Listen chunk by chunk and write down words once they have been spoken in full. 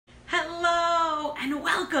and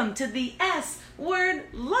welcome to the S Word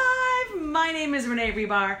Live. My name is Renee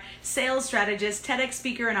Rebar, sales strategist, TEDx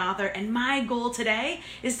speaker, and author, and my goal today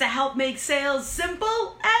is to help make sales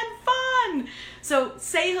simple and fun. So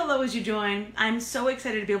say hello as you join. I'm so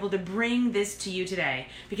excited to be able to bring this to you today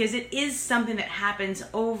because it is something that happens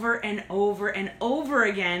over and over and over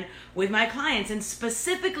again with my clients, and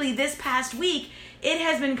specifically this past week, it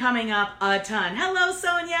has been coming up a ton. Hello,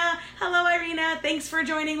 Sonia. Hello, Irina. Thanks for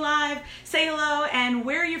joining live. Say hello. And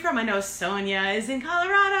where are you from? I know Sonia is in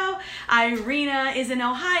Colorado. Irina is in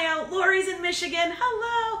Ohio. Lori's in Michigan.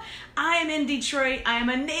 Hello. I am in Detroit. I am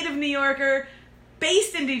a native New Yorker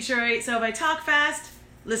based in Detroit. So if I talk fast,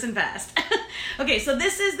 listen fast. Okay, so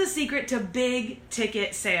this is the secret to big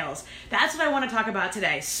ticket sales. That's what I want to talk about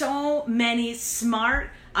today. So many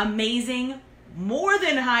smart, amazing, more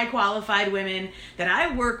than high qualified women that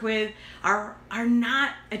I work with are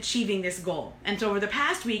not achieving this goal. And so over the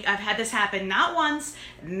past week, I've had this happen not once,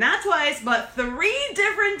 not twice, but 3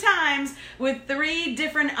 different times with 3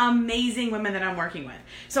 different amazing women that I'm working with.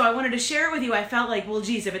 So I wanted to share it with you. I felt like, well,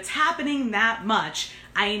 geez, if it's happening that much,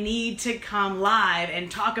 I need to come live and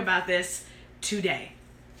talk about this today.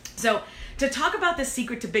 So to talk about the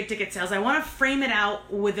secret to big ticket sales, I want to frame it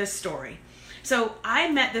out with a story. So I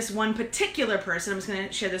met this one particular person. I'm just going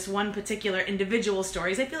to share this one particular individual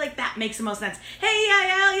stories. I feel like that makes the most sense. Hey,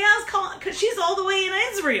 Yael's calling because she's all the way in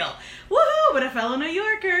Israel. Woohoo! But a fellow New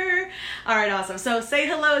Yorker. All right, awesome. So say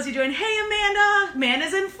hello as you join. Hey, Amanda.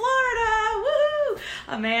 Amanda's in Florida. Woohoo!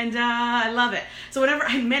 Amanda, I love it. So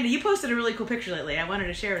Amanda, you posted a really cool picture lately. I wanted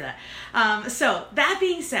to share that. So that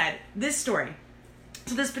being said, this story.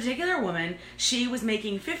 So this particular woman, she was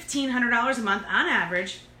making $1,500 a month on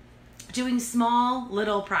average, doing small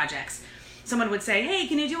little projects. Someone would say, hey,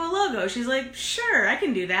 can you do a logo? She's like, sure, I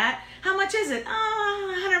can do that. How much is it?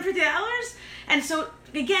 $150. And so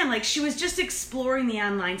again, like she was just exploring the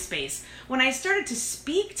online space. When I started to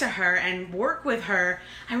speak to her and work with her,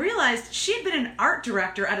 I realized she had been an art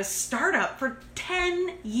director at a startup for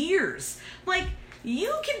 10 years. Like,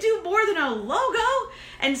 you can do more than a logo.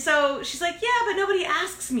 And so she's like, yeah, but nobody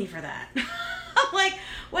asks me for that. I'm like,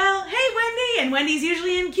 well, hey, Wendy. And Wendy's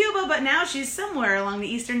usually in Cuba, but now she's somewhere along the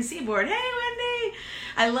eastern seaboard. Hey, Wendy.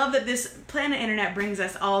 I love that this Planet Internet brings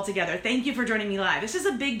us all together. Thank you for joining me live. This is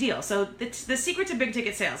a big deal. So the secret to big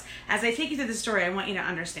ticket sales, as I take you through the story, I want you to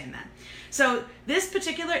understand that. So this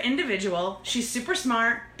particular individual, she's super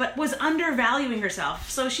smart, but was undervaluing herself.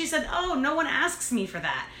 So she said, oh, no one asks me for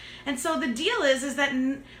that. And so the deal is that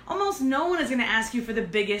almost no one is going to ask you for the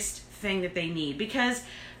biggest thing that they need, because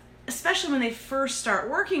especially when they first start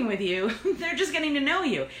working with you, they're just getting to know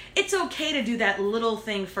you. It's okay to do that little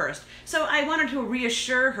thing first. So I wanted to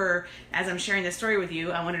reassure her, as I'm sharing this story with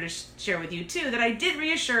you, I wanted to share with you too, that I did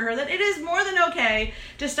reassure her that it is more than okay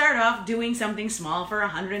to start off doing something small for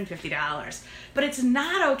 $150. But it's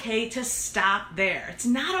not okay to stop there. It's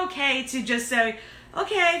not okay to just say,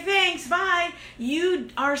 okay, thanks, bye. You're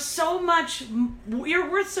worth so much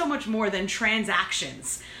more than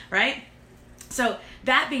transactions, right? So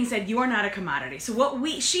that being said, you are not a commodity. So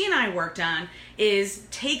what she and I worked on is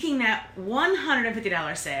taking that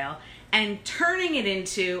 $150 sale and turning it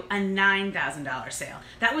into a $9,000 sale.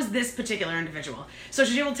 That was this particular individual. So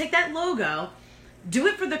she was able to take that logo, do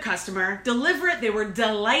it for the customer, deliver it, they were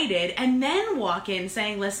delighted, and then walk in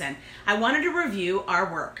saying, listen, I wanted to review our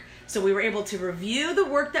work. So we were able to review the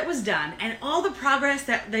work that was done and all the progress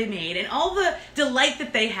that they made and all the delight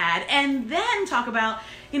that they had, and then talk about,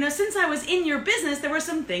 since I was in your business, there were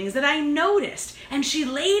some things that I noticed. And she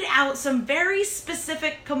laid out some very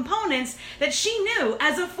specific components that she knew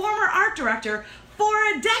as a former art director for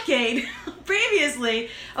a decade previously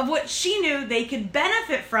of what she knew they could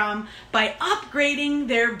benefit from by upgrading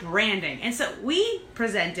their branding. And so we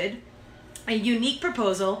presented a unique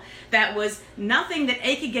proposal that was nothing that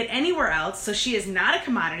A could get anywhere else. So she is not a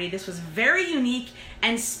commodity. This was very unique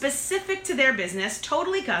and specific to their business,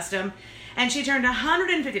 totally custom. And she turned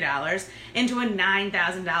 $150 into a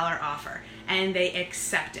 $9,000 offer, and they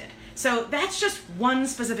accepted. So that's just one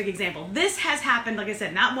specific example. This has happened, like I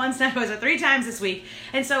said, not once, not twice, but 3 times this week.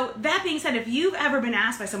 And so that being said, if you've ever been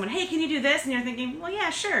asked by someone, hey, can you do this? And you're thinking, well,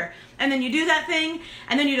 yeah, sure. And then you do that thing,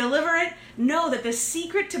 and then you deliver it, know that the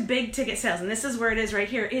secret to big ticket sales, and this is where it is right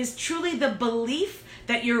here, is truly the belief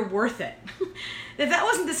that you're worth it. If that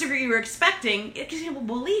wasn't the secret you were expecting,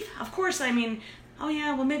 belief, of course, oh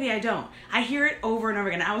yeah, well maybe I don't. I hear it over and over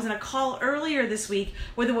again. I was in a call earlier this week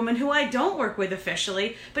with a woman who I don't work with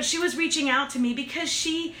officially, but she was reaching out to me because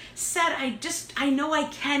she said, I know I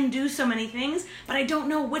can do so many things, but I don't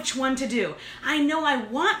know which one to do. I know I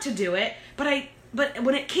want to do it, but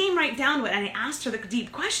when it came right down to it and I asked her the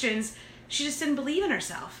deep questions, She just didn't believe in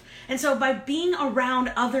herself. And so by being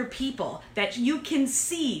around other people that you can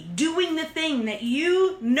see doing the thing that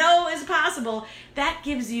you know is possible, that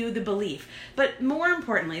gives you the belief. But more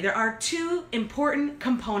importantly, there are two important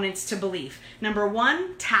components to belief. Number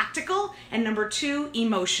one, tactical, and number two,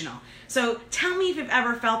 emotional. So tell me if you've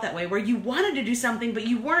ever felt that way, where you wanted to do something, but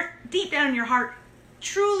you weren't deep down in your heart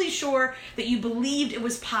truly sure that you believed it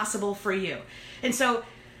was possible for you. And so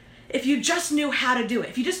if you just knew how to do it,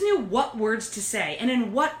 if you just knew what words to say and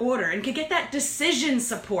in what order, and could get that decision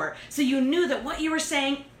support so you knew that what you were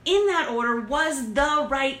saying in that order was the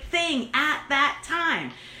right thing at that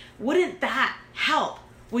time, wouldn't that help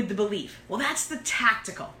with the belief? Well, that's the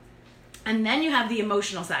tactical. And then you have the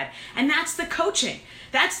emotional side, and that's the coaching.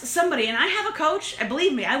 That's somebody, and I have a coach, and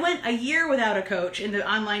believe me, I went a year without a coach in the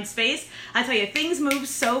online space. I tell you, things move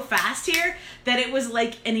so fast here that it was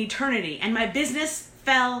like an eternity, and my business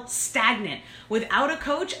fell stagnant. Without a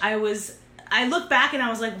coach, I look back and I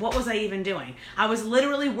was like, what was I even doing? I was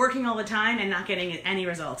literally working all the time and not getting any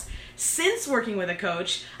results. Since working with a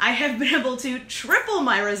coach, I have been able to triple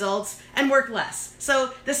my results and work less.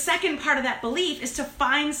 So the second part of that belief is to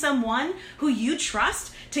find someone who you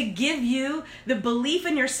trust to give you the belief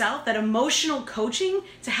in yourself, that emotional coaching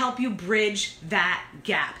to help you bridge that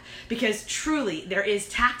gap. Because truly, there is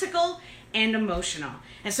tactical and emotional.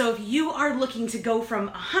 And so if you are looking to go from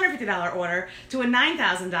a $150 order to a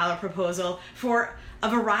 $9,000 proposal for a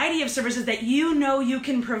variety of services that you know you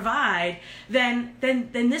can provide, then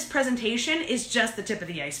this presentation is just the tip of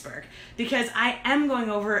the iceberg, because I am going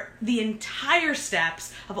over the entire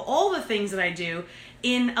steps of all the things that I do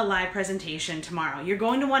in a live presentation tomorrow. You're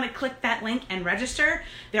going to want to click that link and register.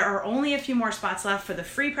 There are only a few more spots left for the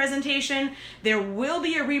free presentation. There will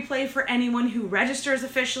be a replay for anyone who registers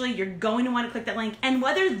officially. You're going to want to click that link. And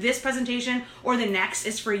whether this presentation or the next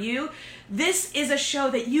is for you, this is a show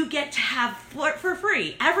that you get to have for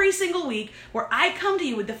free every single week, where I come to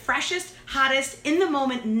you with the freshest, hottest, in the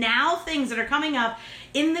moment, now things that are coming up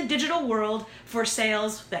in the digital world for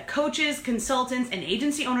sales that coaches, consultants, and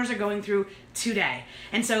agency owners are going through today.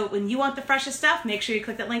 And so when you want the freshest stuff, make sure you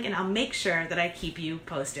click that link, and I'll make sure that I keep you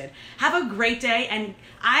posted. Have a great day, and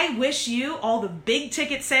I wish you all the big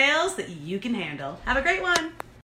ticket sales that you can handle. Have a great one.